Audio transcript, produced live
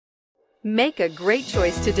Make a great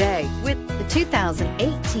choice today with the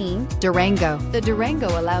 2018 Durango. The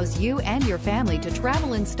Durango allows you and your family to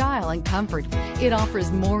travel in style and comfort. It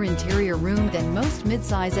offers more interior room than most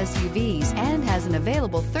midsize SUVs and has an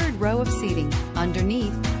available third row of seating.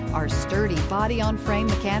 Underneath are sturdy body-on-frame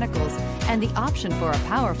mechanicals and the option for a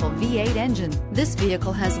powerful V8 engine. This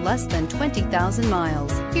vehicle has less than 20,000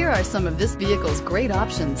 miles. Here are some of this vehicle's great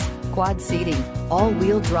options: quad seating,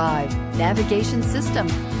 all-wheel drive, navigation system,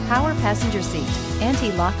 power passenger seat,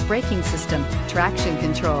 anti-lock braking system, traction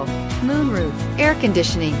control, moonroof, air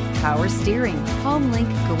conditioning, power steering,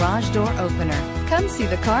 HomeLink garage door opener. Come see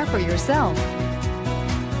the car for yourself.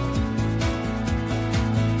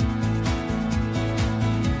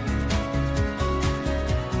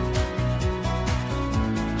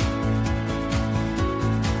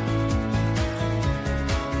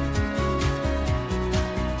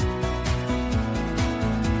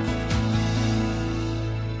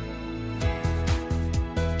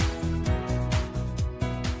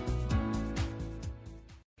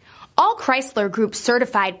 All Chrysler Group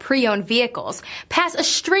certified pre-owned vehicles pass a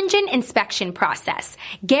stringent inspection process,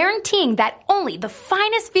 guaranteeing that only the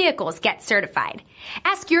finest vehicles get certified.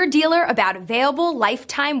 Ask your dealer about available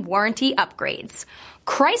lifetime warranty upgrades.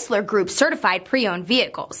 Chrysler Group certified pre-owned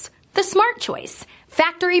vehicles, the smart choice,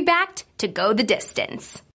 factory backed to go the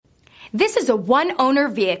distance. This is a one-owner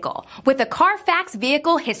vehicle with a CARFAX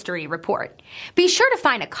Vehicle History Report. Be sure to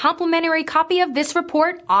find a complimentary copy of this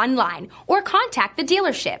report online or contact the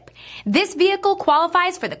dealership. This vehicle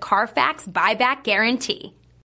qualifies for the CARFAX buyback guarantee.